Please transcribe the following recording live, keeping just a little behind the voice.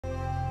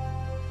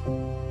Well,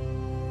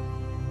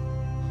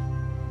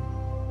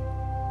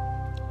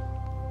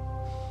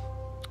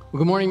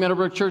 good morning,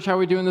 Meadowbrook Church. How are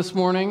we doing this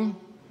morning?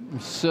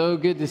 So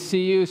good to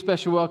see you.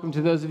 Special welcome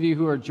to those of you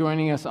who are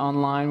joining us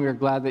online. We are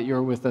glad that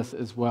you're with us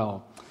as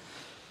well.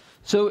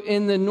 So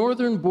in the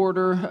northern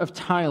border of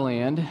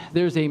Thailand,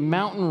 there's a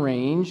mountain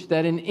range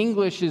that in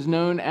English is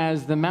known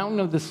as the Mountain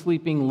of the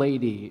Sleeping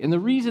Lady. And the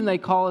reason they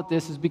call it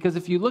this is because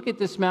if you look at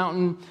this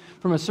mountain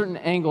from a certain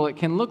angle, it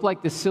can look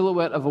like the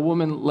silhouette of a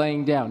woman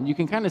laying down. You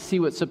can kind of see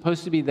what's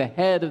supposed to be the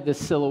head of this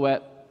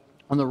silhouette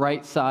on the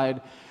right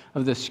side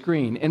of the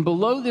screen. And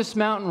below this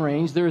mountain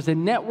range, there is a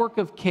network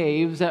of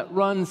caves that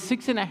run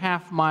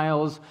 6.5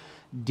 miles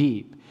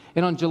deep.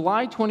 And on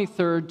July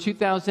 23rd,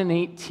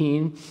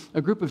 2018,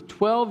 a group of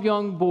 12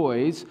 young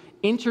boys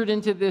entered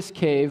into this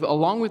cave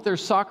along with their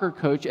soccer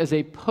coach as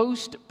a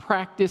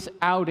post-practice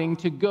outing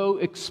to go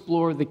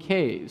explore the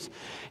caves.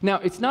 Now,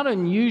 it's not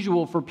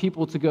unusual for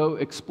people to go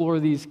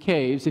explore these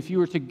caves. If you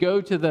were to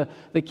go to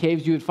the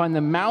caves, you would find the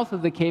mouth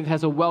of the cave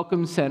has a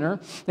welcome center.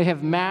 They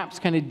have maps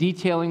kind of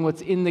detailing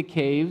what's in the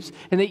caves,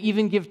 and they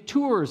even give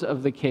tours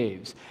of the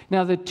caves.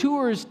 Now, the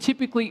tours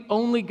typically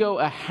only go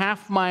a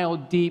half-mile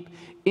deep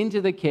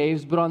into the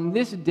caves, but on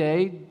this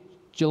day,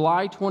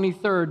 July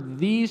 23rd,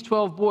 these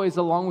 12 boys,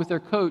 along with their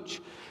coach,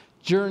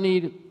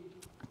 journeyed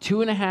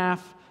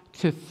 2.5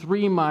 to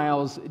 3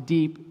 miles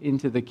deep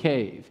into the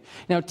cave.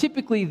 Now,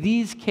 typically,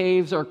 these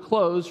caves are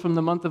closed from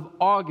the month of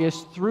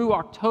August through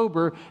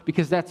October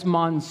because that's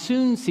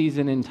monsoon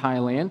season in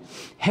Thailand.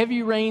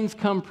 Heavy rains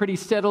come pretty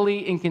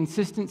steadily and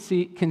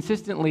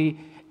consistently,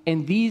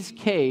 and these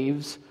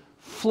caves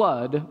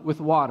flood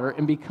with water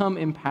and become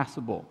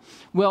impassable.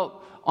 Well,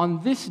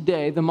 on this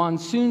day, the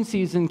monsoon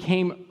season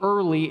came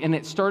early, and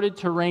it started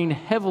to rain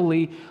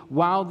heavily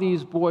while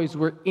these boys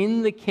were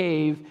in the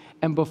cave,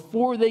 and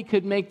before they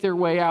could make their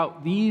way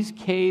out, these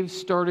caves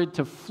started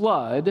to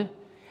flood,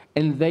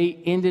 and they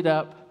ended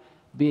up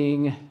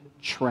being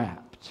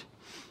trapped.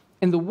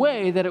 And the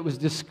way that it was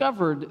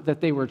discovered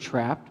that they were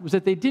trapped was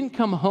that they didn't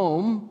come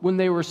home when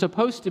they were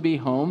supposed to be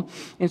home,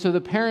 and so the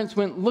parents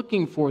went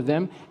looking for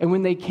them, and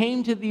when they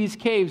came to these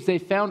caves, they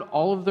found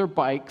all of their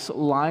bikes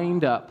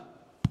lined up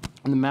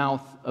in the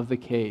mouth of the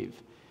cave.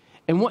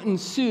 And what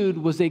ensued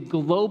was a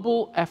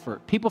global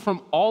effort, people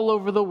from all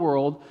over the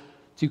world,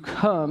 to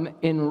come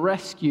and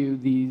rescue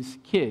these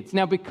kids.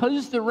 Now,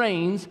 because the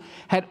rains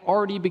had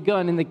already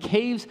begun and the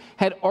caves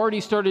had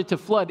already started to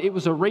flood, it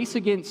was a race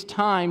against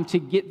time to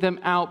get them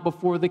out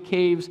before the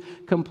caves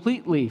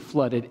completely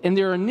flooded. And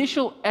their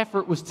initial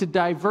effort was to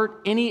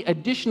divert any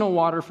additional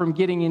water from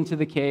getting into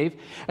the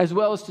cave, as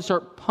well as to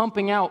start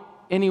pumping out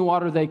any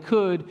water they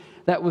could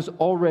that was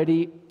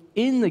already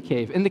in the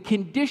cave. And the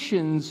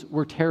conditions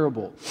were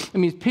terrible. I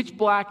mean, it's pitch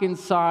black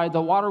inside, the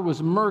water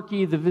was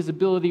murky, the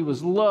visibility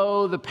was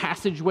low, the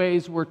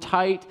passageways were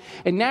tight,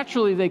 and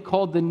naturally they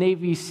called the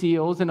Navy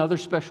SEALs and other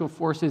special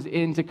forces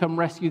in to come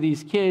rescue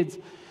these kids,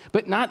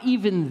 but not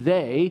even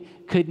they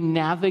could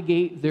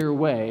navigate their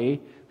way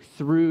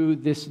through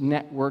this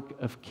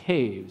network of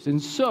caves.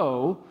 And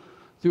so,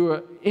 through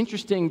an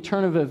interesting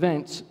turn of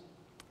events,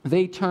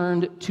 they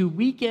turned to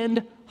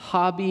weekend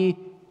hobby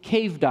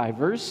cave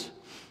divers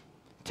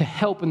to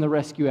help in the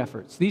rescue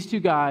efforts. These two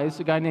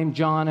guys, a guy named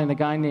John and a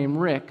guy named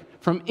Rick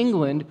from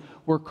England,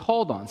 were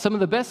called on. Some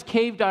of the best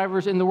cave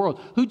divers in the world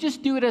who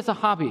just do it as a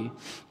hobby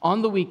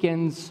on the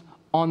weekends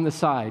on the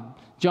side.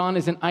 John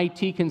is an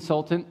IT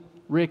consultant.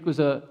 Rick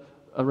was a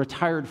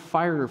retired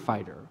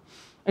firefighter.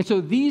 And so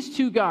these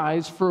two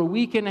guys, for a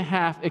week and a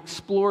half,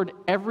 explored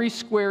every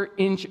square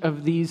inch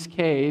of these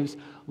caves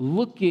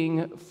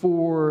looking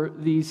for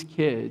these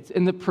kids.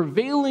 And the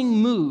prevailing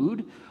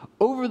mood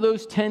over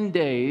those 10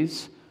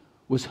 days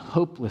was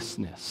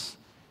hopelessness.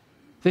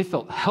 They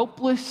felt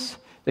helpless.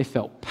 They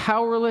felt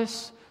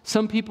powerless.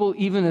 Some people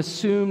even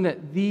assumed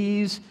that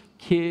these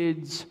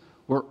kids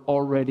were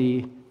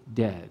already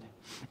dead.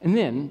 And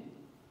then,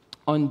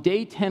 on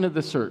day 10 of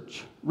the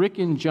search, Rick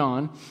and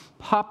John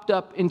popped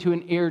up into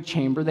an air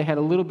chamber. They had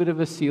a little bit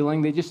of a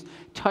ceiling. They just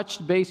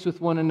touched base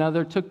with one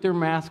another, took their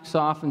masks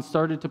off, and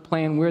started to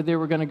plan where they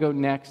were going to go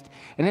next.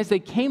 And as they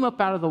came up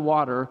out of the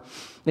water,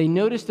 they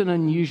noticed an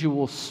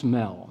unusual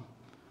smell.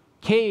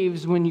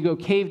 Caves, when you go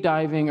cave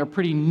diving, are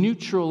pretty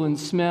neutral in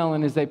smell,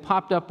 and as they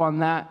popped up on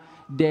that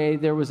day,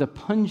 there was a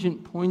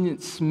pungent,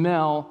 poignant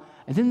smell,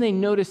 and then they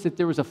noticed that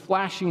there was a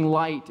flashing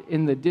light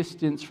in the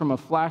distance from a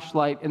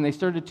flashlight, and they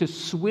started to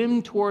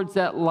swim towards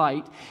that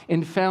light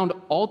and found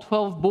all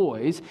 12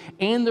 boys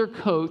and their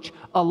coach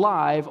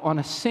alive on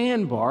a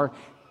sandbar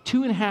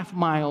 2.5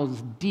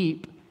 miles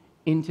deep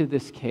into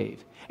this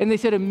cave. And they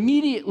said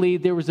immediately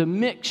there was a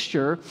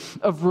mixture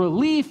of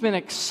relief and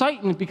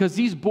excitement because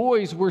these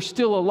boys were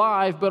still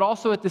alive, but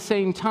also at the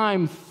same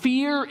time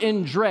fear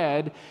and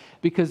dread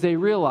because they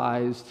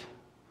realized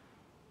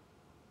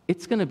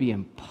it's going to be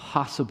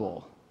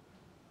impossible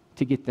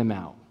to get them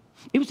out.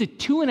 It was a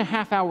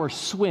 2.5-hour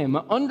swim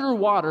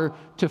underwater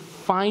to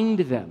find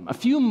them, a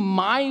few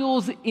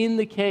miles in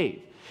the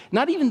cave.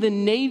 Not even the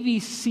Navy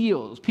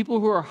SEALs, people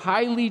who are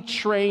highly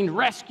trained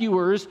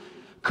rescuers,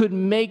 could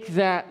make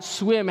that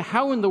swim,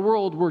 how in the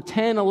world were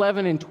 10,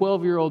 11, and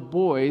 12-year-old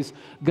boys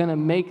going to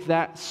make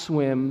that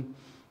swim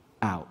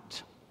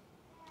out?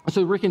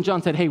 So Rick and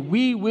John said, hey,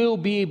 we will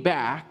be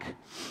back.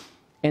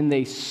 And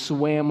they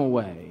swam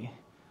away.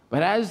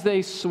 But as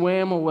they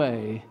swam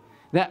away,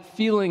 that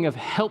feeling of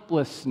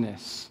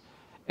helplessness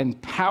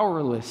and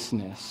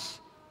powerlessness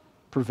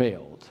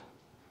prevailed.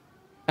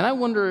 And I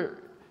wonder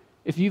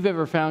if you've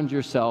ever found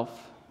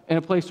yourself in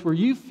a place where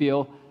you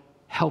feel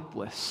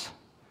helpless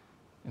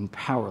and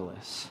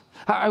powerless.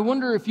 I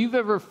wonder if you've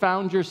ever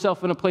found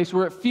yourself in a place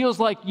where it feels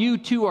like you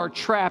too are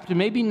trapped, and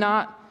maybe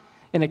not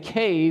in a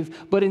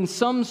cave, but in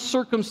some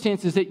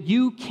circumstances that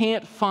you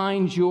can't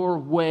find your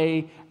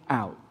way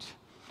out.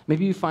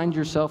 Maybe you find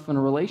yourself in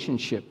a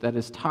relationship that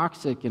is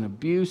toxic and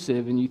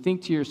abusive, and you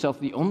think to yourself,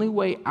 the only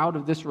way out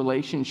of this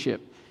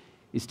relationship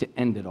is to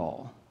end it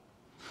all.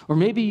 Or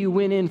maybe you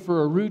went in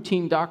for a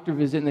routine doctor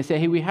visit and they say,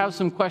 hey, we have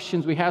some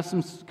questions, we have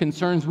some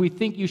concerns, we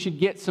think you should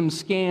get some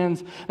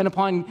scans. And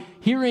upon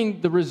hearing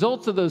the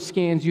results of those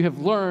scans, you have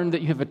learned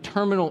that you have a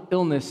terminal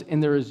illness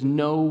and there is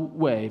no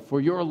way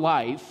for your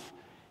life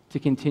to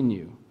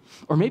continue.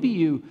 Or maybe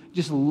you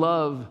just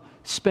love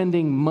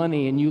spending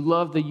money and you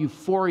love the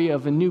euphoria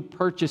of a new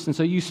purchase, and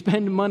so you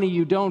spend money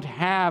you don't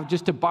have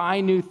just to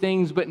buy new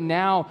things, but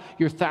now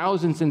you're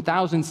thousands and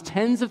thousands,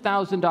 tens of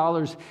thousands of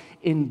dollars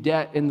in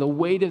debt, and the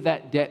weight of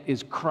that debt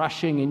is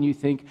crushing, and you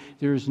think,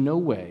 there's no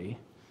way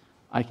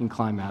I can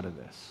climb out of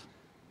this.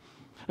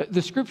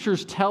 The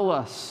scriptures tell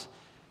us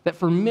that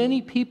for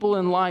many people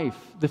in life,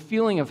 the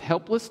feeling of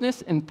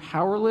helplessness and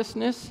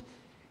powerlessness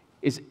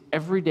is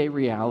everyday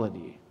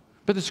reality.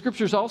 But the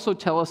scriptures also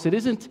tell us it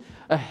isn't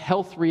a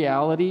health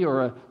reality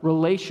or a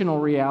relational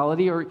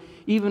reality or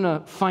even a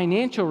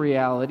financial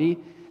reality.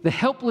 The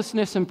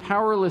helplessness and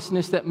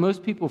powerlessness that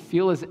most people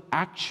feel is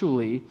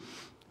actually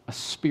a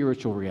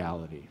spiritual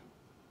reality.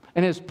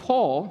 And as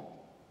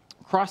Paul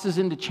crosses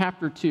into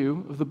chapter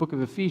 2 of the book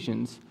of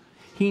Ephesians,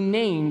 he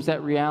names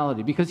that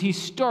reality because he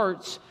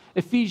starts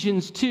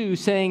Ephesians 2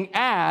 saying,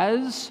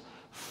 as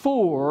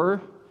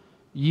for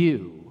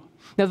you.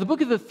 Now, the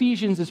book of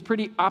Ephesians is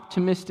pretty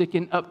optimistic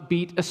and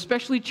upbeat,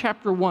 especially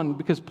chapter 1,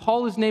 because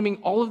Paul is naming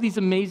all of these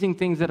amazing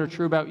things that are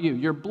true about you.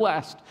 You're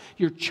blessed,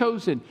 you're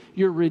chosen,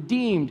 you're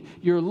redeemed,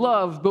 you're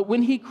loved. But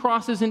when he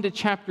crosses into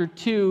chapter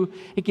 2,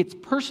 it gets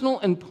personal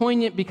and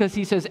poignant because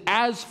he says,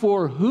 as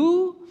for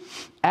who?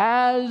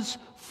 As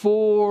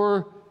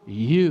for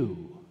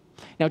you.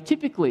 Now,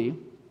 typically,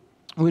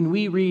 when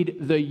we read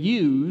the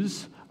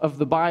yous of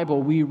the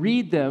Bible, we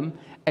read them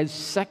as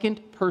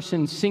second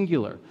person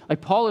singular.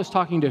 Like Paul is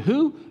talking to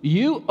who?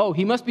 You? Oh,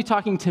 he must be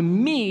talking to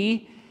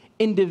me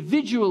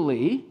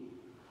individually.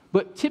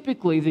 But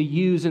typically the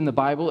yous in the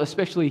Bible,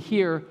 especially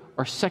here,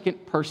 are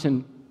second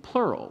person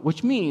plural,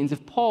 which means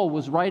if Paul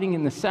was writing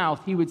in the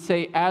South, he would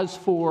say, as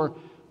for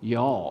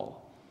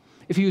y'all.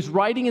 If he was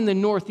writing in the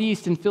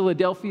Northeast in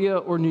Philadelphia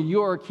or New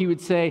York, he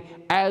would say,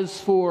 as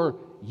for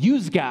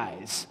yous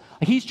guys.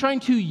 He's trying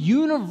to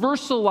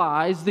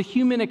universalize the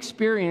human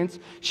experience,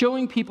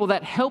 showing people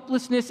that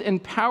helplessness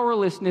and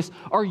powerlessness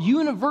are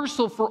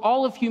universal for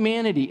all of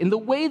humanity. And the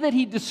way that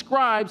he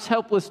describes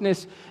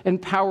helplessness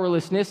and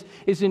powerlessness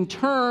is in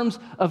terms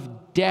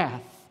of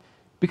death.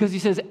 Because he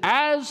says,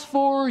 as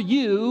for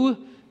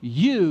you,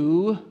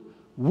 you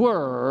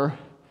were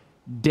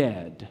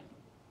dead.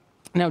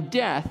 Now,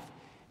 death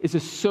is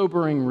a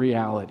sobering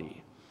reality.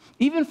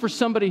 Even for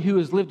somebody who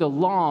has lived a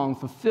long,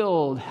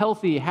 fulfilled,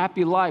 healthy,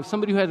 happy life,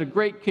 somebody who had a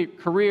great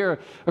career,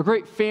 a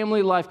great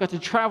family life, got to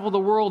travel the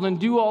world and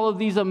do all of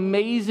these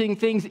amazing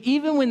things,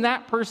 even when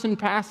that person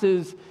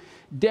passes,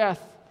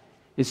 death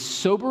is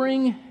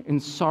sobering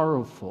and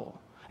sorrowful.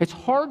 It's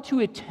hard to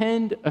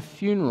attend a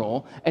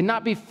funeral and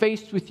not be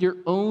faced with your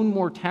own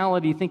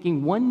mortality,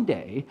 thinking one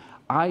day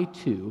I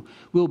too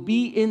will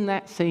be in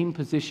that same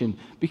position,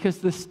 because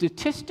the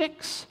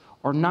statistics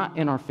are not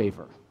in our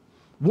favor.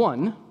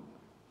 One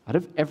out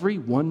of every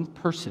one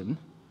person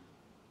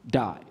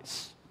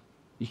dies.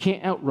 You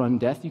can't outrun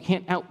death. You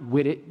can't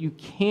outwit it. You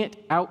can't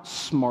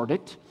outsmart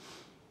it.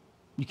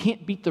 You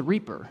can't beat the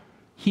reaper.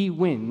 He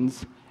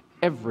wins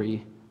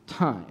every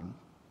time.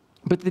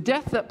 But the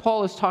death that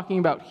Paul is talking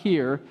about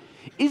here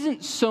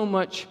isn't so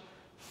much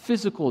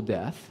physical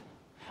death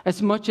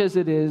as much as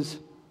it is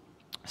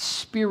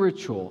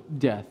spiritual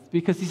death.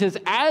 Because he says,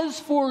 as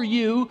for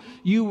you,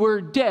 you were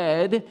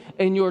dead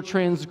in your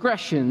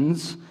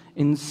transgressions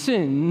and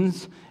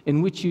sins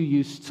in which you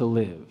used to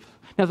live.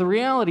 Now, the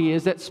reality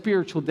is that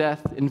spiritual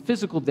death and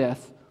physical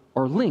death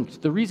are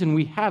linked. The reason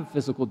we have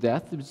physical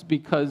death is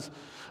because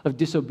of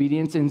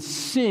disobedience and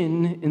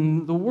sin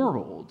in the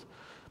world.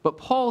 But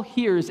Paul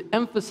here is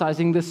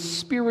emphasizing the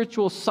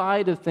spiritual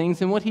side of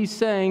things, and what he's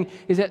saying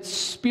is that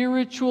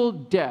spiritual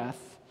death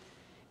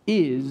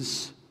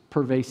is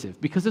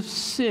pervasive. Because of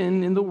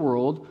sin in the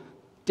world,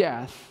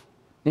 death,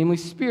 namely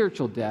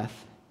spiritual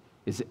death,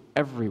 is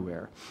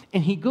everywhere.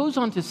 And he goes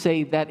on to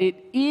say that it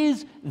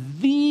is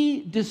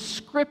the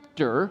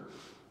descriptor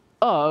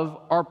of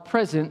our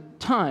present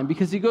time,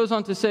 because he goes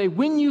on to say,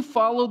 when you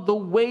followed the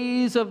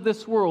ways of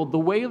this world, the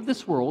way of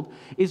this world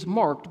is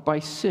marked by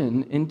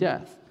sin and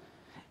death,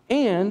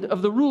 and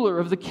of the ruler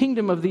of the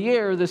kingdom of the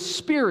air, the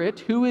Spirit,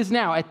 who is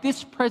now, at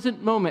this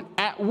present moment,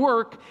 at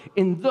work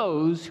in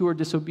those who are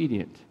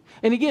disobedient.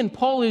 And again,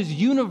 Paul is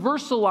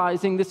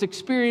universalizing this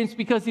experience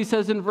because he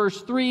says in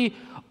verse 3,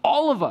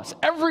 all of us,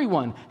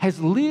 everyone, has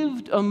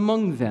lived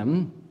among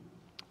them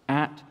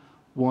at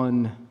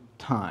one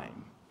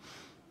time.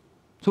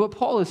 So what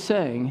Paul is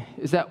saying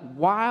is that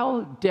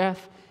while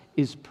death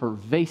is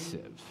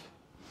pervasive,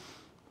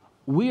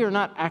 we are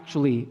not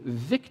actually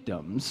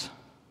victims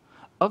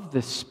of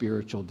this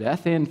spiritual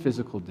death and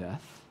physical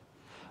death,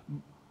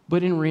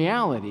 but in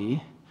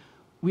reality,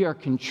 we are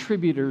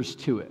contributors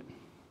to it.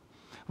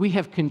 We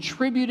have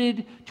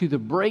contributed to the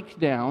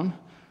breakdown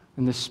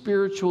and the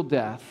spiritual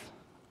death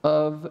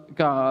of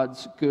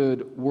God's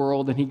good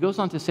world. And he goes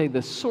on to say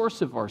the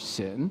source of our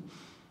sin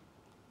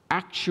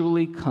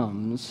actually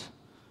comes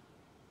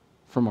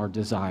from our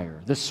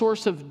desire. The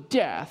source of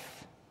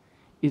death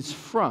is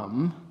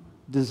from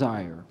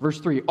desire. Verse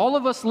 3, all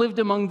of us lived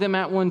among them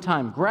at one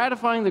time,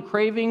 gratifying the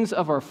cravings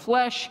of our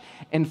flesh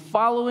and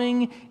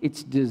following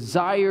its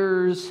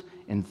desires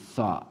and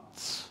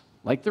thoughts.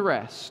 Like the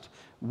rest,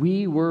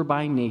 we were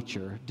by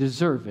nature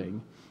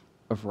deserving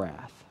of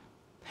wrath.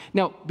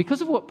 Now,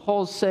 because of what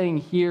Paul's saying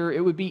here,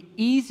 it would be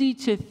easy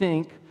to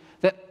think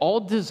that all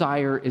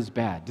desire is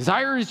bad.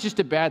 Desire is just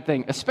a bad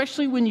thing,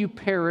 especially when you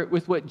pair it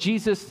with what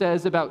Jesus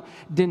says about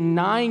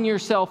denying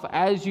yourself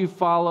as you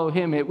follow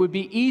him. It would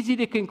be easy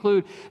to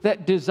conclude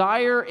that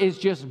desire is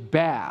just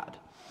bad.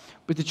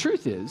 But the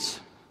truth is,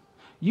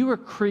 you were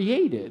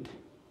created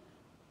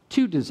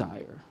to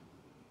desire.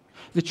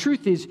 The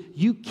truth is,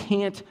 you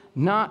can't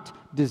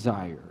not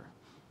desire.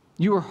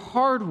 You are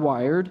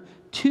hardwired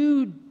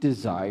to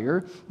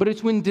desire, but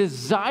it's when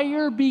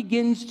desire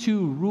begins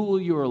to rule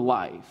your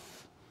life,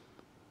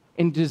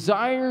 and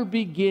desire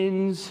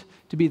begins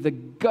to be the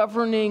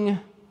governing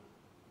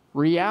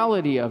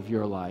reality of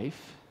your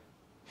life,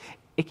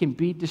 it can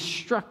be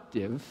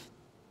destructive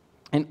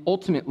and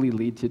ultimately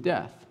lead to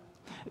death.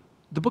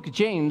 The book of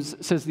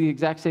James says the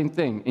exact same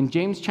thing. In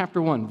James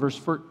chapter 1, verse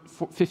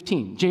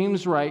 15,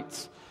 James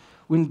writes,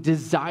 when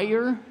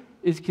desire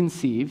is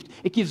conceived,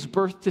 it gives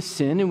birth to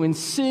sin, and when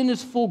sin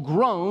is full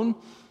grown,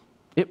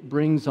 it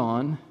brings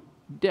on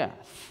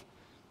death.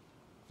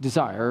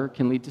 Desire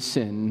can lead to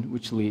sin,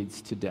 which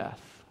leads to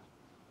death.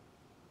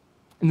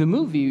 And the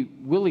movie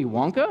Willy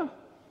Wonka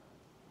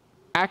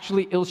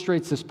actually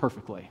illustrates this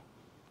perfectly.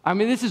 I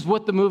mean, this is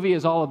what the movie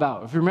is all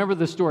about. If you remember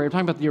the story, I'm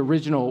talking about the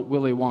original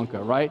Willy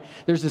Wonka, right?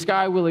 There's this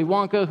guy, Willy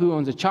Wonka, who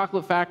owns a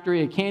chocolate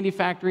factory, a candy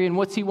factory, and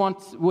what he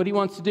wants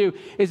to do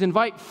is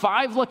invite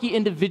 5 lucky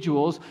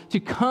individuals to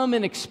come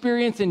and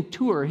experience and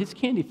tour his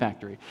candy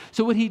factory.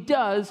 So what he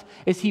does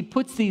is he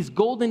puts these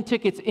golden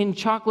tickets in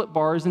chocolate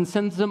bars and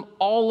sends them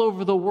all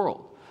over the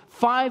world.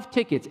 5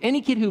 tickets.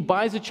 Any kid who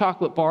buys a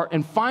chocolate bar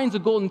and finds a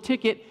golden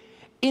ticket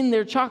in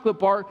their chocolate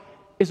bar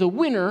is a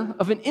winner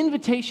of an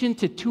invitation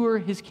to tour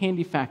his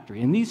candy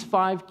factory. And these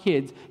 5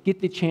 kids get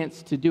the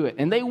chance to do it.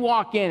 And they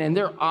walk in and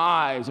their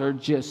eyes are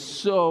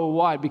just so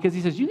wide because he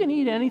says, you can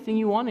eat anything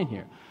you want in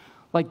here.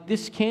 Like,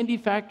 this candy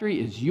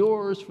factory is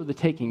yours for the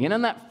taking. And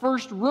in that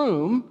first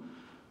room,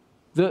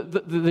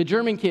 the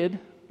German kid,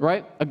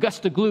 right,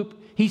 Augusta Gloop,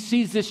 he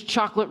sees this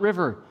chocolate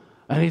river.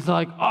 And he's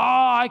like, oh,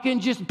 I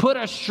can just put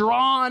a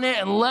straw in it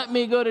and let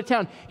me go to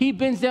town. He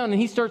bends down and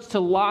he starts to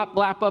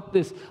lap up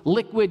this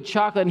liquid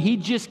chocolate, and he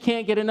just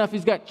can't get enough.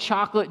 He's got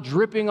chocolate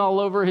dripping all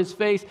over his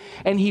face,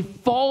 and he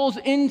falls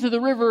into the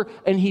river,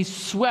 and he's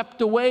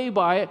swept away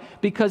by it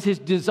because his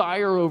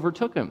desire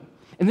overtook him.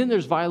 And then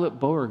there's Violet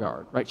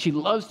Beauregard, right? She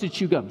loves to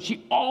chew gum.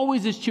 She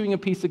always is chewing a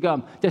piece of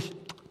gum, just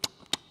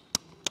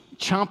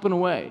chomping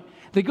away.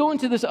 They go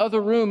into this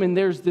other room, and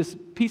there's this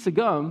piece of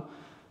gum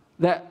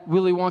that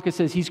Willy Wonka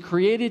says he's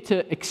created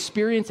to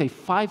experience a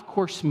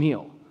 5-course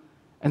meal.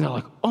 And they're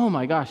like, oh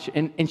my gosh.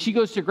 And she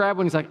goes to grab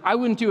one. He's like, I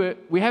wouldn't do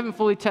it. We haven't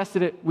fully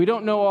tested it. We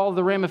don't know all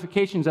the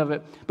ramifications of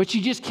it. But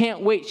she just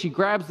can't wait. She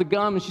grabs the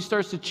gum and she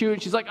starts to chew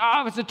it. She's like,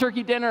 it's a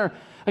turkey dinner.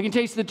 I can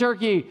taste the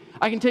turkey.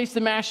 I can taste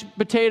the mashed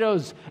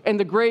potatoes and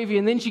the gravy.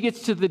 And then she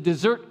gets to the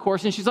dessert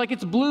course and she's like,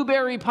 it's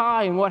blueberry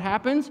pie. And what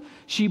happens?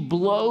 She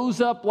blows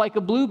up like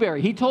a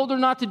blueberry. He told her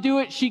not to do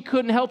it. She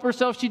couldn't help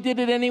herself. She did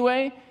it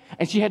anyway.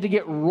 And she had to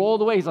get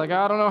rolled away. He's like,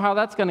 I don't know how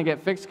that's going to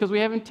get fixed because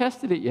we haven't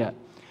tested it yet.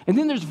 And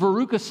then there's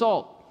Veruca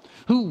Salt,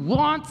 who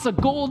wants a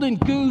golden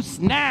goose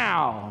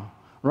now,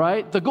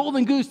 right? The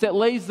golden goose that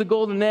lays the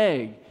golden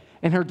egg.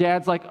 And her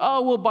dad's like,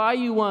 oh, we'll buy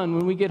you one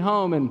when we get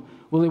home. And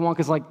Willy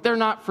Wonka's like, they're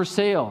not for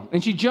sale.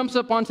 And she jumps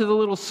up onto the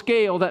little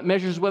scale that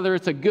measures whether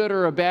it's a good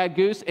or a bad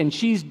goose, and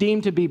she's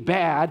deemed to be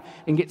bad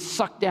and gets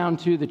sucked down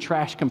to the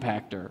trash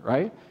compactor,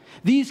 right?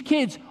 These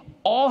kids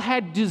all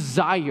had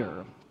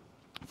desire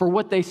for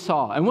what they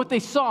saw. And what they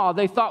saw,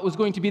 they thought was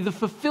going to be the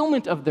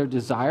fulfillment of their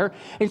desire.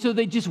 And so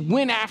they just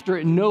went after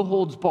it, no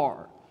holds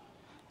barred.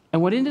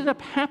 And what ended up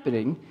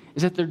happening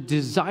is that their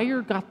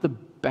desire got the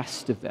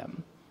best of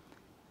them.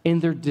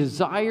 and their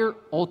desire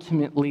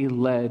ultimately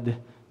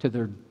led to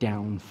their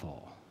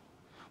downfall.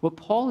 What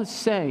Paul is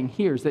saying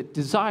here is that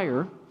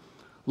desire,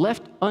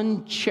 left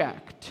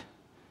unchecked,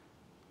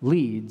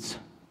 leads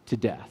to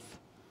death.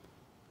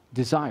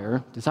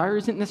 Desire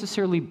isn't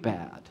necessarily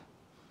bad,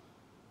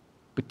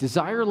 but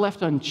desire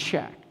left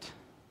unchecked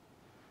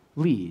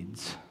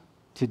leads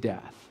to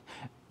death.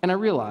 And I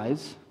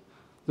realize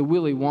the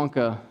Willy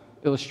Wonka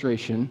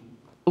illustration,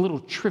 a little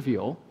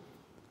trivial,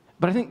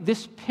 but I think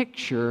this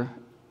picture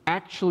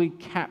actually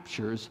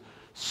captures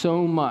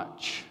so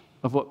much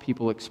of what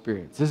people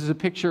experience. This is a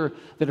picture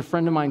that a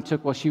friend of mine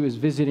took while she was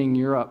visiting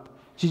Europe.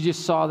 She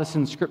just saw this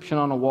inscription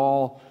on a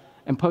wall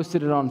and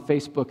posted it on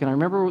Facebook. And I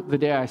remember the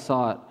day I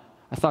saw it,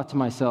 I thought to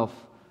myself,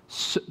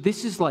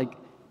 this is like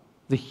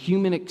the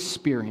human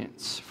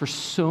experience for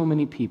so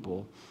many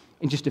people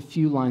in just a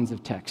few lines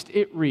of text.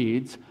 It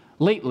reads,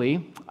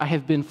 "Lately, I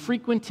have been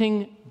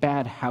frequenting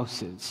bad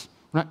houses."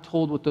 We're not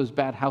told what those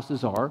bad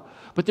houses are,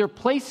 but they're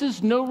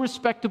places no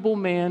respectable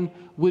man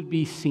would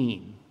be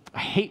seen. I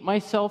hate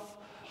myself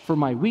for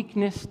my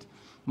weakness.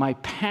 My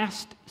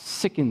past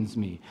sickens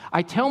me.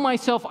 I tell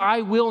myself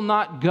I will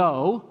not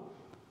go,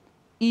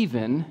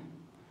 even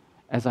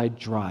as I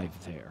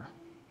drive there.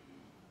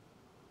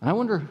 And I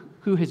wonder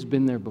who has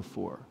been there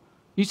before.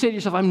 You say to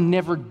yourself, I'm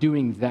never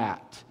doing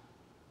that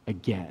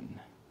again.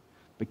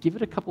 But give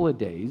it a couple of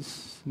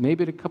days,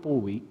 maybe a couple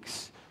of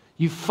weeks.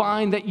 You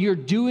find that you're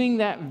doing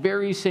that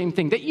very same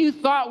thing that you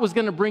thought was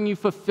going to bring you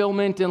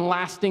fulfillment and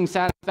lasting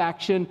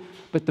satisfaction,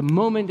 but the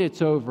moment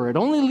it's over, it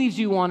only leaves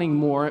you wanting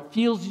more. It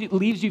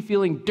leaves you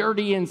feeling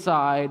dirty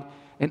inside,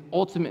 and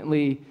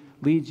ultimately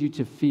leads you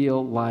to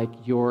feel like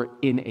you're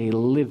in a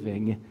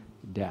living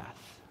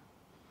death.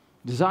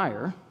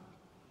 Desire,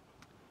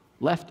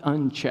 left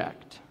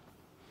unchecked,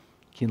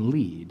 can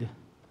lead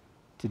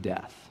to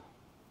death.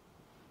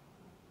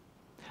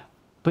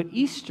 But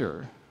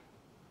Easter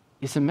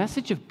is a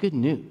message of good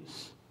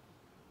news.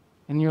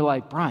 And you're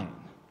like, Brian,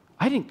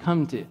 I didn't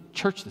come to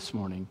church this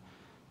morning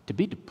to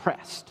be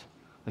depressed.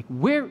 Like,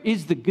 where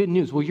is the good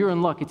news? Well, you're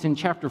in luck. It's in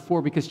chapter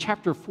 4, because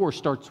chapter 4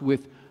 starts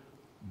with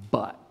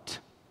but.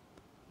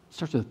 It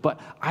starts with but.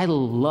 I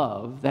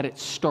love that it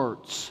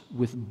starts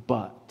with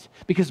but,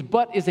 because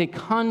but is a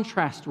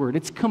contrast word.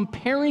 It's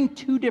comparing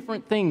two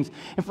different things.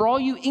 And for all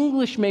you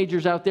English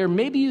majors out there,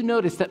 maybe you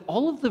noticed that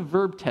all of the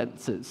verb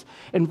tenses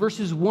in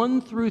verses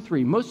 1 through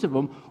 3, most of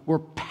them were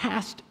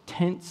past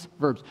tense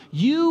verbs.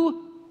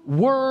 You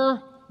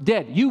were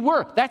dead. You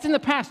were. That's in the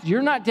past.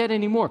 You're not dead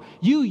anymore.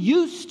 You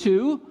used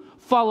to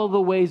follow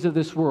the ways of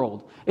this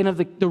world and of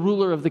the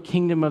ruler of the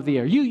kingdom of the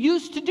air. You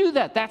used to do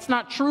that. That's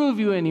not true of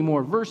you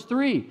anymore. Verse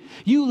 3,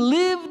 you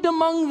lived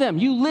among them.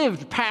 You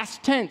lived,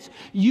 past tense.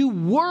 You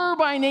were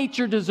by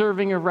nature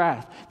deserving of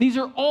wrath. These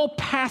are all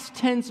past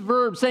tense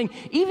verbs saying,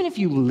 even if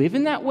you live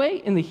in that way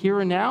in the here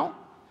and now,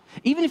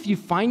 even if you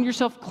find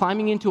yourself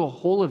climbing into a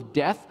hole of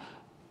death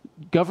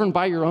governed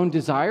by your own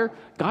desire,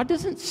 God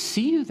doesn't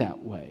see you that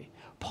way.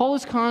 Paul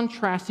is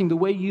contrasting the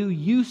way you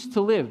used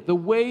to live, the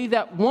way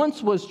that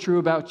once was true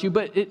about you,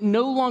 but it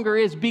no longer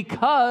is,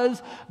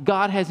 because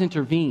God has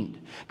intervened.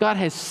 God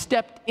has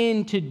stepped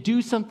in to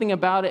do something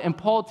about it, and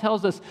Paul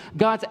tells us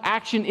God's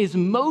action is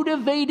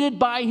motivated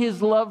by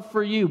his love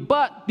for you,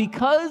 but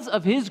because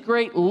of his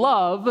great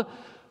love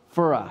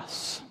for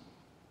us.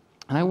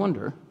 And I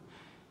wonder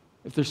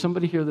if there's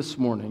somebody here this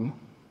morning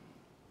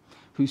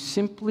who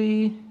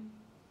simply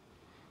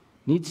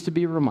needs to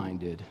be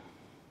reminded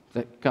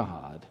that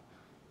God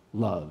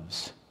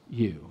loves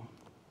you.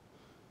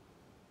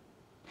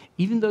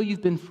 Even though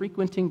you've been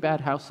frequenting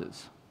bad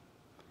houses,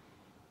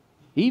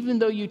 even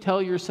though you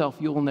tell yourself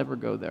you will never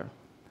go there,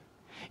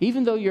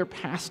 even though your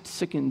past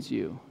sickens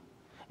you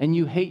and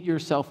you hate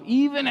yourself,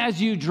 even as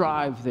you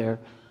drive there,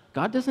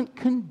 God doesn't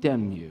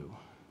condemn you.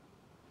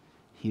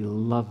 He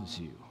loves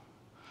you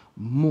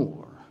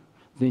more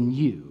than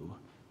you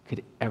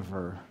could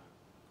ever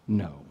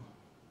know.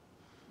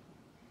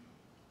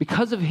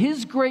 Because of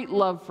his great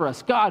love for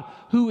us, God,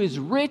 who is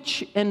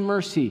rich in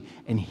mercy,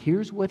 and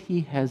here's what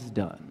he has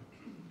done.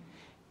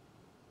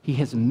 He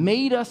has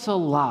made us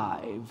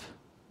alive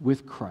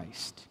with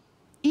Christ,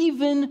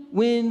 even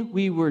when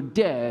we were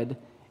dead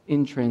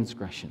in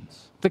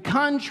transgressions. The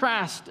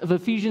contrast of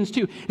Ephesians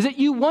 2 is that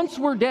you once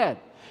were dead.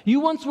 You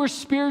once were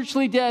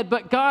spiritually dead,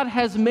 but God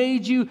has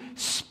made you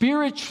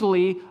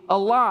spiritually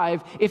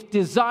alive. If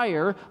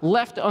desire,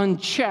 left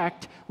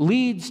unchecked,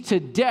 leads to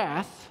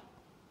death,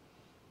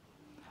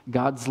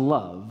 God's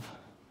love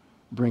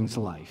brings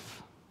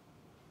life.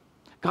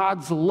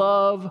 God's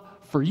love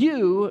for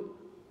you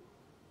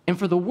and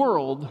for the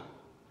world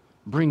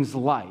brings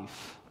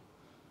life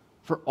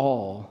for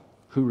all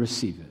who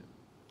receive it.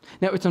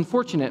 Now, it's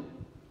unfortunate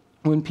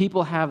when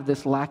people have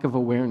this lack of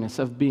awareness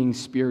of being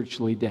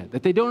spiritually dead,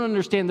 that they don't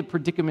understand the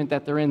predicament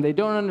that they're in. They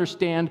don't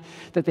understand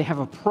that they have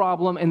a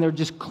problem, and they're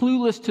just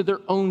clueless to their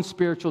own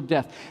spiritual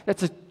death.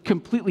 That's a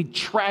completely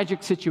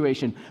tragic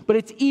situation. But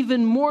it's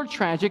even more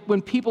tragic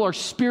when people are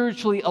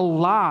spiritually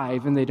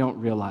alive and they don't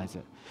realize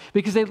it,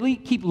 because they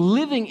keep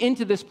living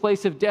into this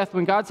place of death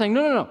when God's saying,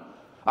 no,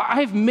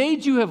 I have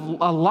made you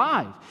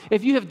alive.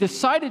 If you have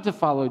decided to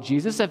follow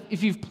Jesus,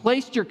 if you've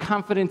placed your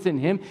confidence in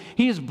him,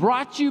 he has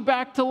brought you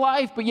back to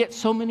life. But yet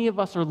so many of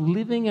us are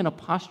living in a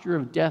posture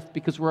of death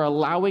because we're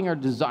allowing our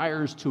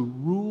desires to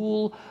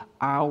rule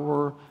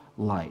our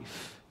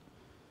life.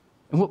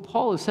 And what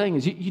Paul is saying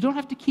is you don't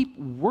have to keep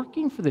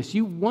working for this.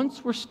 You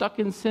once were stuck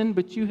in sin,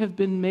 but you have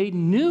been made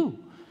new.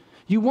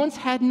 You once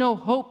had no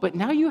hope, but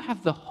now you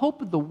have the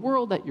hope of the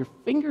world at your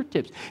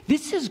fingertips.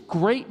 This is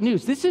great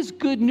news. This is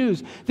good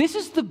news. This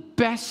is the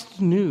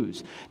best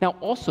news. Now,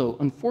 also,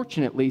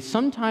 unfortunately,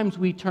 sometimes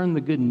we turn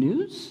the good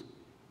news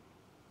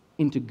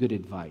into good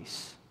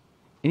advice.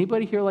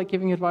 Anybody here like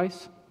giving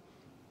advice?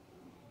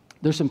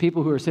 There's some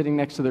people who are sitting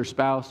next to their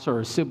spouse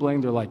or a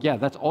sibling. They're like, yeah,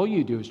 that's all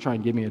you do is try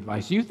and give me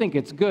advice. You think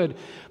it's good,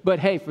 but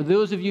hey, for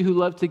those of you who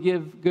love to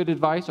give good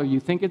advice or you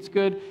think it's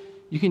good,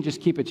 you can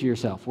just keep it to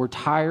yourself. We're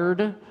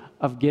tired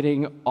of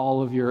getting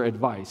all of your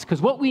advice.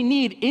 Because what we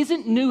need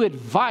isn't new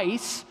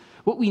advice.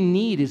 What we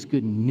need is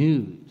good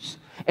news.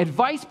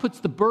 Advice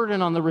puts the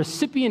burden on the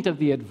recipient of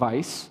the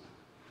advice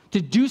to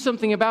do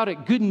something about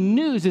it. Good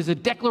news is a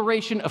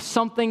declaration of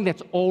something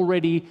that's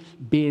already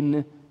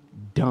been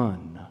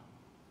done.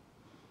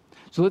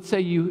 So let's say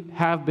you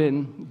have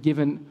been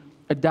given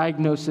a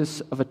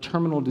diagnosis of a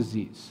terminal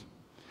disease.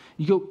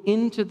 You go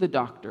into the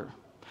doctor.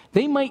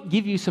 They might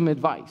give you some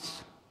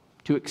advice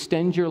to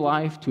extend your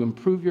life, to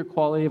improve your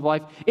quality of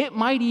life. It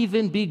might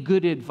even be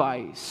good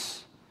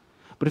advice.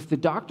 But if the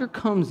doctor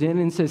comes in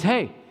and says,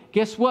 hey,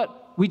 guess what?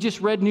 We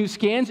just read new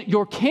scans.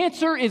 Your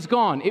cancer is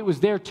gone. It was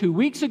there 2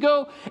 weeks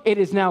ago. It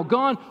is now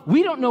gone.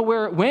 We don't know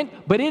where it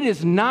went, but it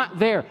is not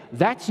there.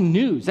 That's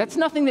news. That's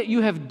nothing that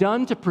you have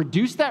done to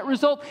produce that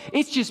result.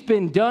 It's just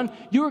been done.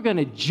 You are going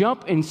to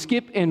jump and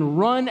skip and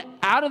run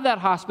out of that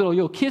hospital.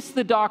 You'll kiss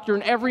the doctor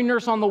and every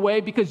nurse on the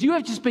way because you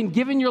have just been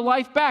given your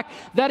life back.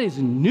 That is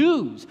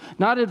news,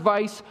 not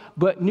advice,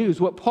 but news.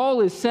 What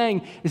Paul is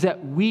saying is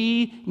that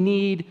we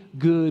need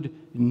good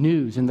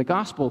news. And the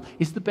gospel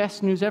is the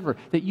best news ever,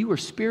 that you are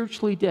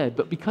spiritually dead,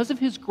 but because of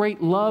his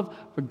great love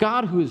for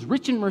God, who is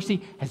rich in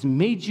mercy, has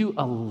made you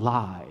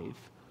alive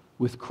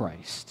with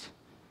Christ.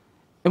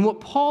 And what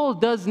Paul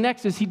does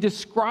next is he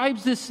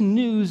describes this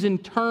news in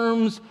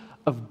terms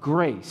of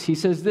grace. He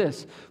says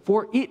this,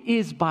 for it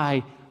is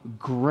by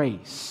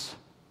grace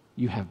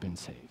you have been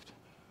saved.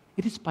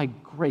 It is by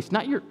grace,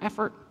 not your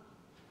effort,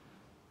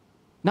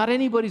 not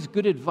anybody's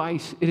good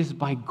advice. It is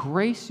by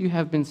grace you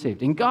have been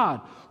saved. And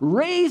God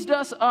raised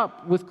us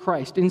up with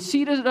Christ and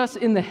seated us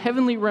in the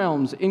heavenly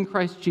realms in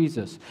Christ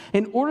Jesus,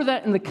 in order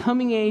that in the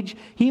coming age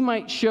he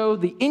might show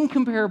the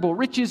incomparable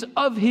riches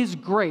of his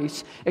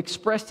grace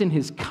expressed in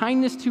his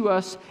kindness to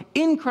us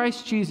in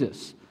Christ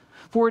Jesus.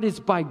 For it is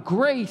by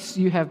grace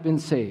you have been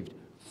saved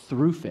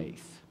through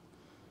faith.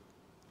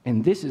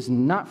 And this is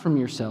not from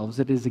yourselves.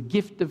 It is a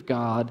gift of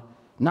God,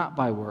 not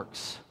by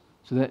works,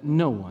 so that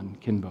no one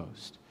can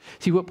boast.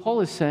 See, what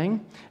Paul is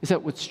saying is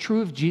that what's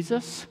true of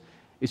Jesus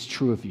is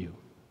true of you.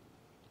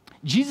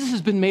 Jesus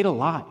has been made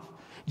alive.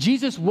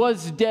 Jesus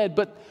was dead,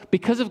 but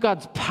because of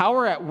God's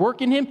power at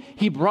work in him,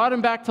 he brought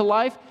him back to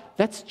life.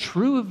 That's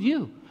true of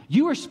you.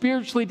 You are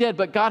spiritually dead,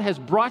 but God has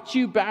brought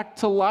you back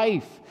to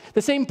life.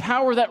 The same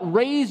power that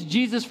raised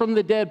Jesus from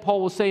the dead, Paul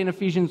will say in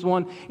Ephesians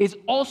 1, is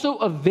also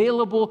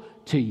available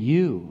to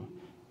you.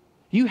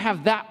 You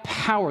have that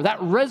power,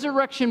 that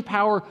resurrection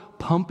power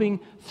pumping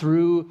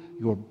through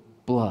your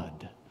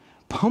blood,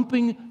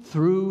 pumping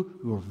through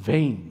your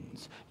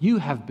veins. You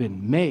have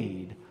been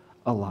made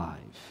alive.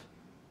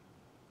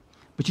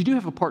 But you do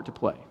have a part to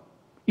play.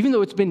 Even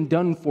though it's been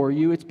done for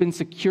you, it's been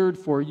secured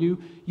for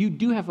you, you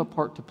do have a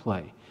part to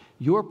play.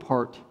 Your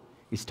part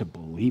is to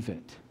believe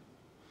it,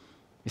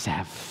 is to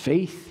have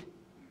faith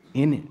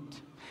in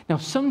it. Now,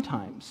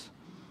 sometimes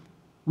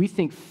we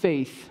think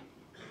faith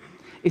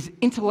is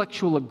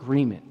intellectual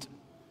agreement.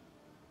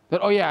 That,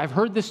 oh yeah, I've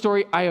heard this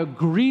story, I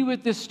agree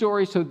with this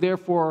story, so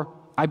therefore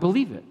I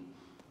believe it.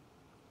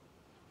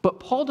 But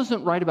Paul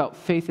doesn't write about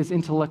faith as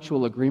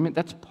intellectual agreement.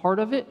 That's part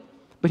of it.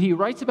 But he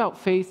writes about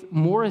faith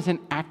more as an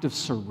act of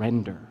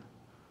surrender,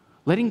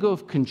 letting go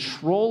of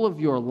control of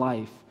your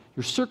life,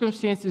 your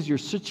circumstances, your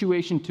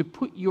situation, to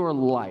put your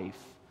life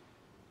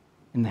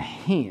in the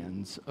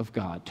hands of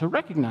God, to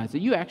recognize that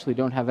you actually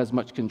don't have as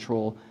much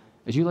control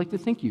as you like to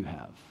think you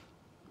have.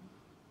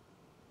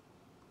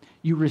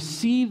 You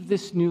receive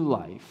this new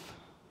life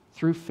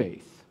through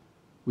faith,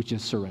 which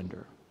is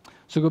surrender.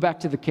 So go back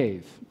to the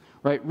cave,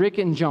 right? Rick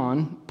and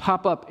John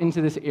pop up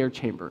into this air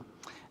chamber.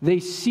 They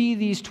see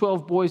these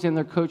 12 boys and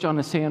their coach on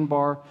a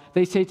sandbar.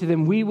 They say to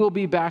them, "We will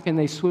be back," and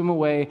they swim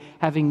away,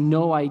 having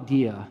no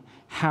idea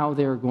how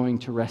they're going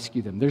to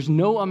rescue them. There's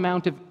no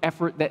amount of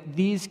effort that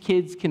these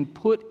kids can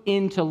put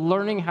into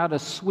learning how to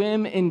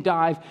swim and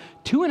dive.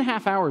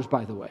 2.5 hours,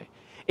 by the way.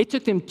 It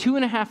took them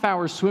 2.5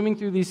 hours swimming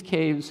through these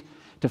caves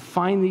to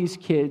find these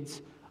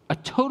kids, a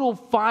total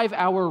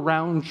 5-hour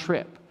round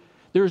trip.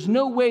 There's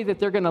no way that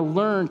they're going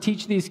to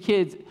teach these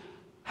kids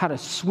how to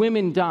swim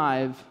and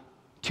dive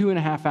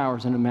 2.5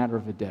 hours in a matter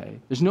of a day.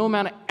 There's no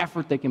amount of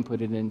effort they can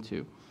put it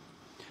into.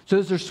 So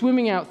as they're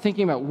swimming out,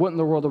 thinking about what in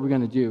the world are we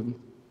going to do,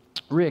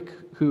 Rick,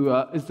 who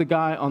is the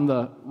guy on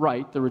the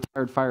right, the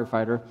retired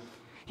firefighter,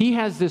 he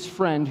has this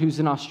friend who's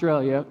in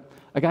Australia,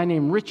 a guy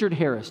named Richard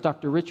Harris,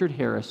 Dr. Richard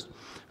Harris,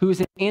 who is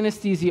an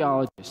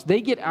anesthesiologist.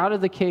 They get out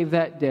of the cave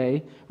that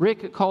day.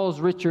 Rick calls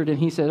Richard and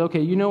he says,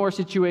 okay, you know our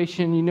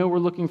situation. You know we're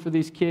looking for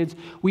these kids.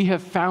 We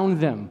have found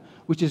them,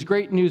 which is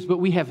great news, but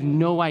we have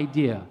no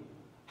idea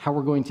how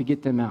we're going to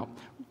get them out.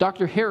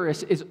 Dr.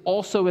 Harris is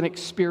also an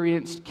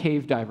experienced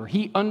cave diver.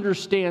 He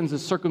understands the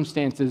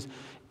circumstances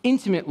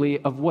intimately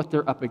of what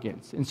they're up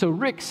against. And so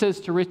Rick says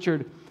to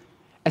Richard,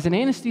 as an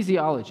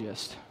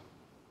anesthesiologist,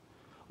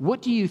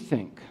 what do you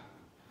think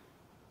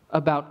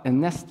about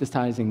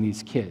anesthetizing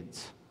these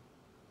kids,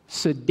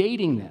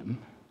 sedating them,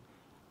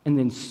 and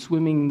then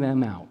swimming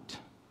them out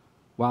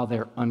while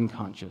they're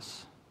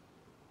unconscious?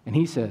 And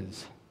he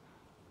says,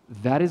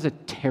 that is a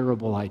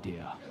terrible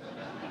idea.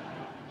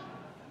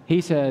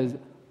 He says,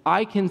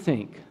 I can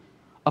think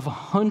of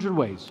 100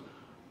 ways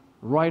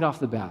right off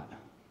the bat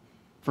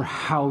for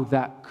how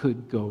that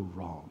could go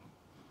wrong.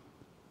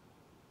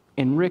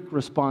 And Rick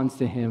responds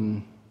to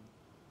him,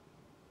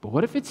 but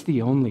what if it's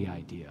the only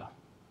idea?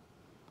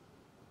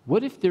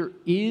 What if there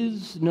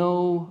is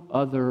no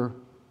other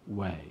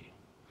way?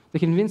 They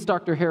convinced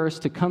Dr. Harris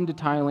to come to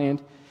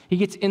Thailand. He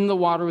gets in the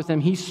water with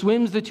them. He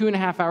swims the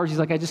 2.5 hours. He's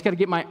like, I just got to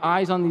get my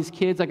eyes on these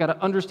kids. I got to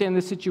understand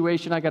this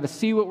situation. I got to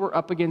see what we're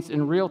up against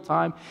in real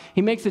time.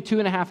 He makes a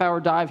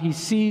 2.5-hour dive. He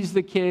sees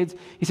the kids.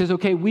 He says,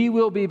 okay, we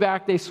will be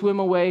back. They swim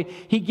away.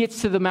 He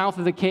gets to the mouth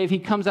of the cave. He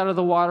comes out of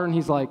the water, and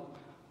he's like,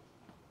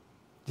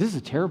 this is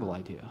a terrible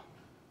idea.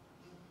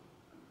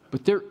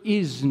 But there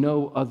is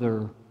no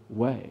other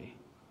way.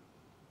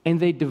 And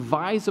they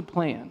devise a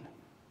plan.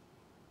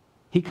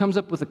 He comes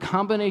up with a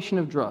combination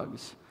of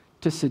drugs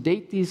to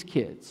sedate these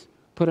kids,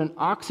 put an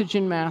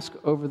oxygen mask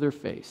over their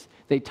face.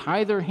 They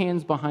tie their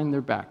hands behind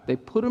their back. They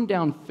put them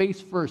down face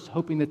first,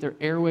 hoping that their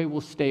airway will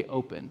stay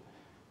open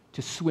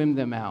to swim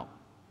them out.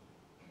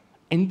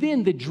 And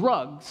then the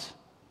drugs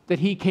that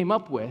he came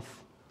up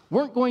with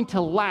weren't going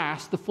to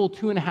last the full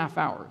 2.5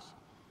 hours.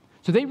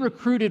 So they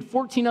recruited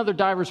 14 other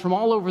divers from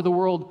all over the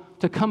world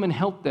to come and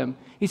help them.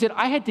 He said,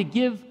 I had to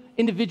give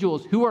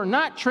individuals who are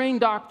not trained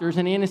doctors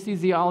and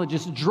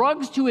anesthesiologists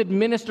drugs to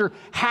administer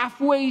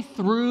halfway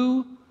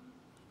through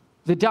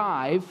the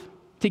dive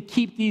to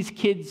keep these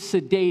kids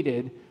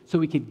sedated so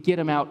we could get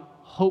them out,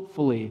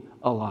 hopefully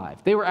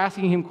alive. They were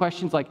asking him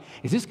questions like,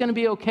 is this going to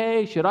be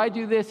okay? Should I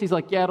do this? He's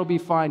like, yeah, it'll be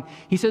fine.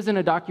 He says in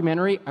a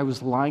documentary, I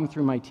was lying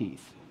through my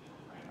teeth.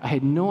 I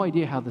had no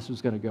idea how this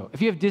was going to go.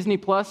 If you have Disney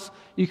Plus,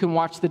 you can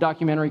watch the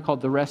documentary called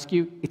The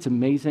Rescue. It's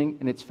amazing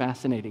and it's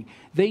fascinating.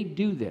 They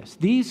do this.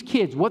 These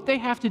kids, what they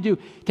have to do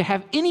to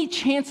have any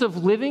chance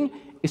of living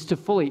is to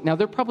fully, now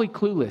they're probably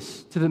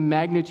clueless to the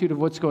magnitude of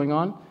what's going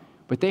on,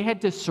 but they had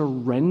to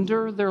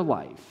surrender their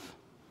life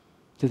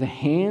to the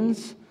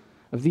hands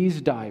of these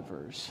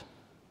divers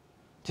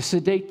to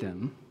sedate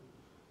them,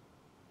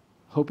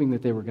 hoping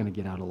that they were going to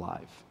get out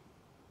alive.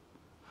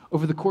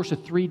 Over the course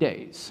of 3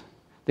 days,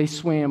 they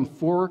swam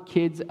 4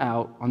 kids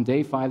out. On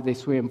day 5, they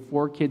swam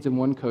 4 kids and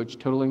 1 coach,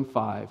 totaling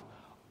 5,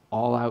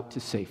 all out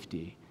to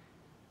safety.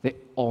 They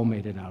all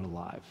made it out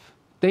alive.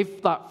 They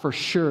thought for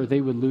sure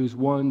they would lose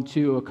 1,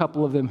 2, a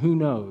couple of them, who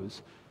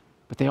knows.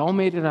 But they all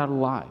made it out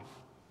alive.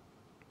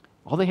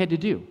 All they had to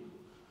do,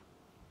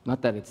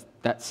 not that it's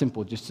that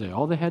simple just to say,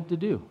 all they had to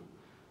do,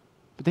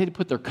 but they had to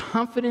put their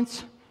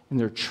confidence and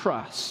their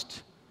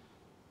trust.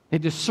 They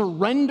had to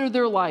surrender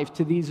their life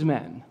to these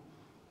men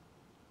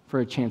for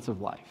a chance of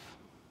life.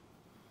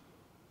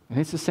 And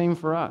it's the same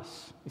for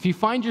us. If you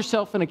find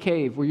yourself in a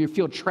cave where you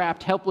feel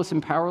trapped, helpless,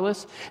 and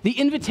powerless, the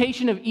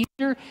invitation of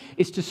Easter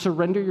is to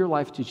surrender your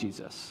life to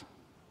Jesus,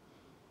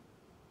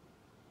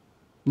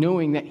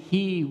 knowing that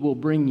He will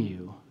bring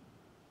you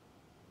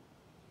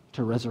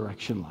to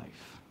resurrection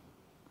life.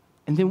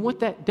 And then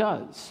what that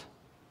does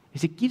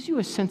is it gives you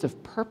a sense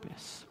of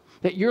purpose,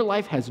 that your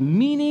life has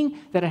meaning,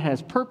 that it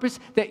has purpose,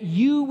 that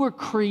you were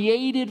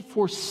created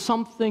for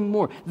something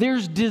more.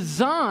 There's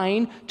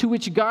design to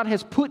which God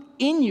has put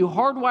in you,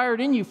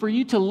 hardwired in you, for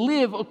you to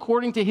live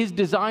according to His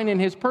design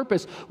and His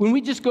purpose. When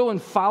we just go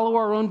and follow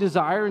our own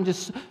desire and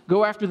just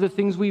go after the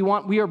things we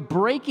want, we are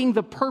breaking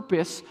the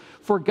purpose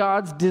for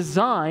God's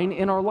design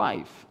in our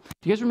life.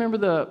 Do you guys remember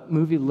the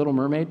movie Little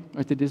Mermaid,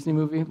 or the Disney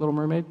movie Little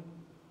Mermaid?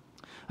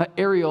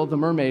 Ariel, the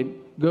mermaid,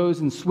 goes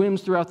and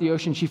swims throughout the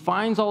ocean. She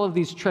finds all of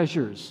these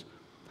treasures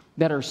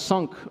that are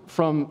sunk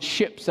from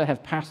ships that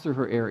have passed through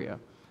her area.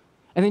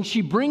 And then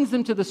she brings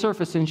them to the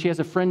surface, and she has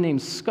a friend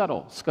named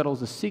Scuttle.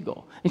 Scuttle's a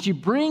seagull. And she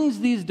brings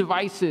these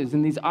devices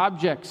and these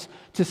objects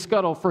to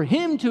Scuttle for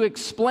him to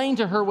explain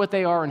to her what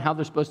they are and how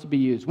they're supposed to be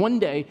used. One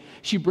day,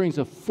 she brings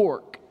a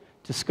fork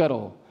to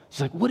Scuttle.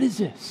 She's like, what is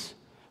this?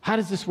 How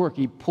does this work?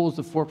 He pulls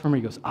the fork from her.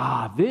 He goes,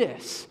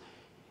 this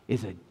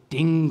is a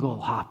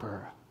dingle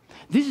hopper.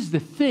 This is the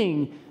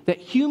thing that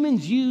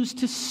humans use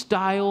to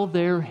style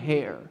their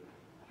hair.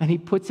 And he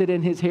puts it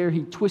in his hair,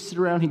 he twists it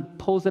around, he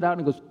pulls it out,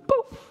 and goes,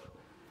 poof.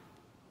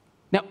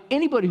 Now,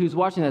 anybody who's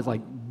watching that is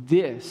like,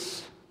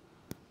 this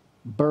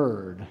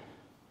bird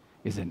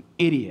is an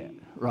idiot,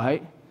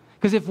 right?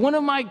 Because if one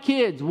of my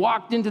kids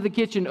walked into the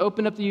kitchen,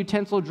 opened up the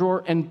utensil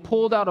drawer, and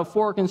pulled out a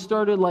fork and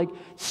started like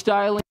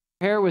styling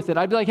hair with it,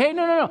 I'd be like, hey,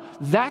 no,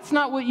 that's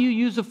not what you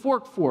use a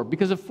fork for,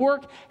 because a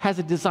fork has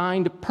a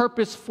designed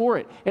purpose for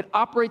it. It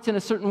operates in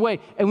a certain way.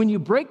 And when you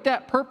break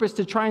that purpose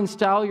to try and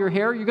style your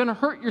hair, you're going to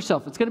hurt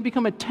yourself. It's going to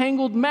become a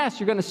tangled mess.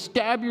 You're going to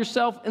stab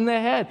yourself in the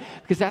head,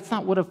 because that's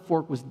not what a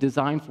fork was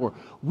designed for.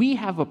 We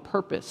have a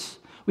purpose.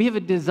 We have a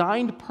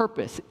designed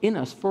purpose in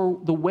us for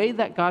the way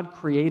that God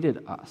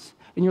created us.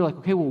 And you're like,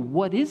 okay, well,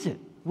 what is it?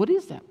 What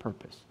is that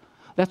purpose?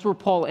 That's where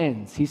Paul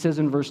ends. He says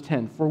in verse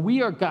 10, for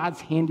we are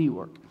God's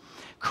handiwork,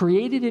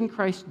 created in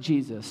Christ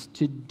Jesus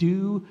to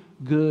do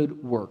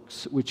good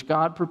works, which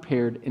God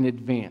prepared in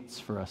advance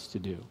for us to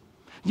do.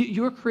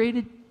 You're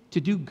created to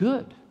do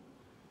good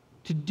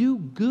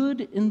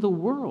in the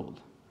world.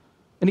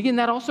 And again,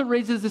 that also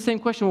raises the same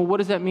question, well, what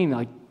does that mean?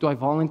 Like, do I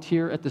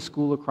volunteer at the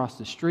school across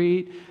the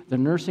street, the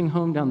nursing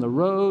home down the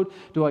road?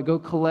 Do I go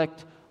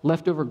collect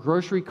leftover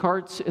grocery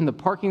carts in the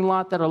parking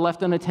lot that are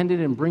left unattended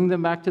and bring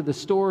them back to the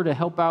store to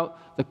help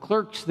out the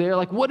clerks there?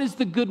 Like, what is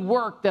the good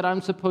work that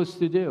I'm supposed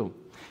to do?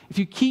 If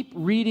you keep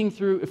reading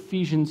through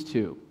Ephesians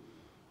 2,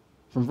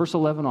 from verse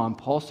 11 on,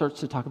 Paul starts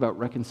to talk about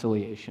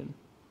reconciliation,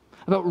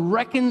 about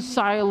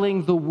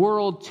reconciling the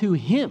world to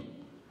him,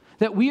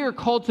 that we are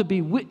called to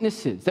be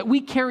witnesses, that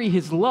we carry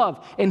his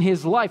love and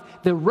his life,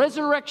 the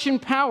resurrection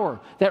power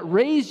that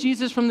raised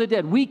Jesus from the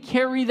dead. We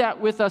carry that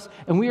with us,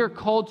 and we are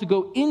called to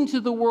go into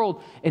the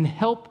world and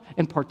help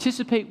and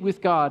participate with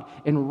God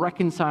in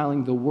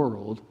reconciling the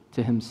world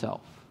to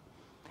himself.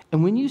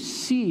 And when you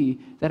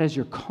see that as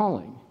your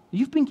calling,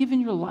 you've been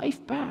given your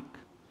life back.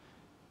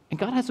 And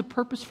God has a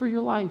purpose for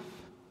your life,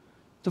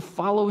 to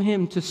follow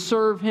him, to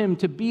serve him,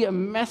 to be a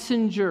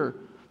messenger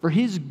for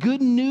his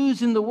good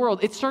news in the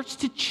world. It starts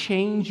to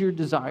change your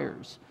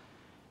desires.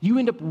 You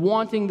end up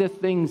wanting the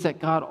things that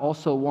God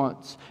also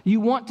wants. You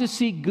want to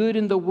see good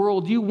in the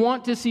world. You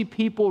want to see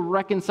people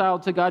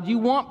reconciled to God. You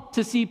want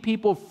to see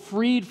people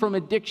freed from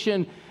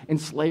addiction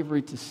and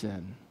slavery to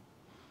sin.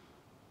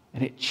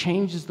 And it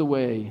changes the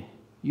way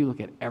you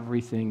look at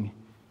everything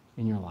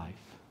in your life.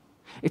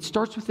 It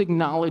starts with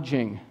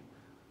acknowledging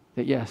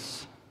that,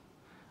 yes,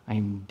 I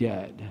am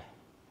dead.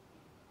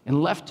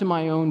 And left to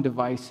my own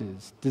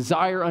devices,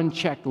 desire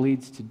unchecked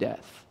leads to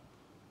death.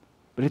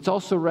 But it's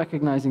also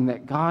recognizing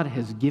that God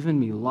has given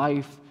me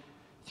life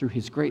through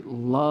his great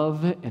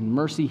love and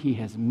mercy. He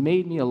has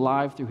made me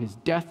alive through his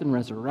death and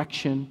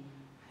resurrection.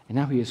 And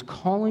now he is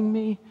calling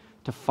me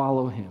to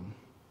follow him,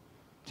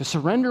 to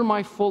surrender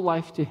my full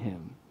life to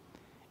him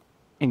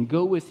and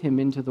go with him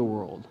into the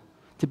world,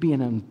 to be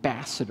an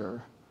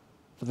ambassador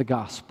for the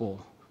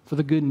gospel, for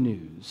the good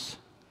news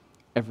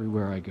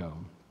everywhere I go.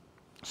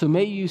 So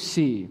may you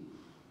see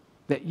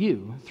that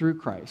you, through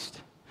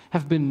Christ,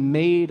 have been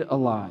made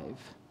alive,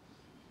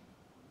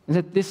 and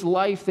that this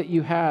life that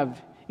you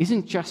have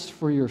isn't just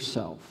for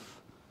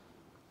yourself,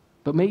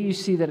 but may you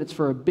see that it's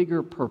for a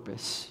bigger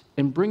purpose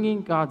in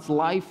bringing God's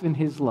life and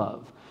his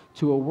love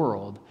to a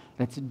world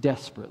that's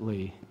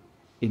desperately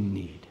in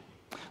need.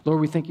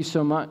 Lord, we thank you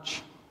so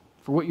much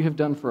for what you have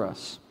done for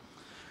us,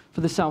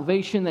 for the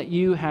salvation that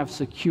you have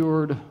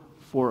secured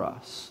for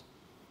us.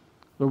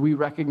 Lord, we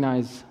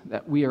recognize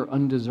that we are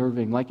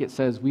undeserving. Like it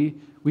says, we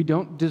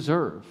don't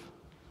deserve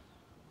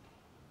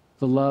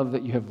the love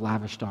that you have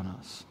lavished on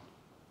us.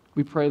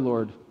 We pray,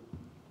 Lord,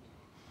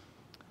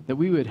 that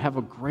we would have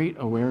a great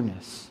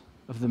awareness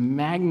of the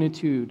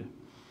magnitude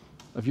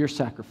of your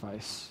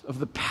sacrifice, of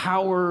the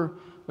power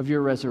of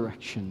your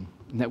resurrection,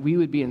 and that we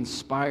would be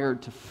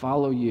inspired to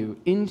follow you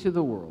into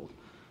the world,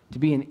 to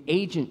be an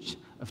agent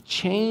of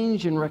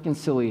change and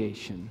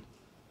reconciliation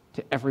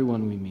to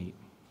everyone we meet.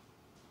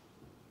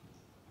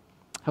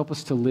 Help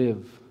us to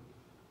live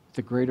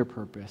the greater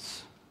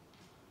purpose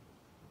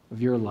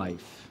of your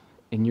life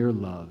and your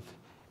love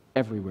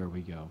everywhere we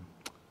go.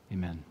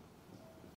 Amen.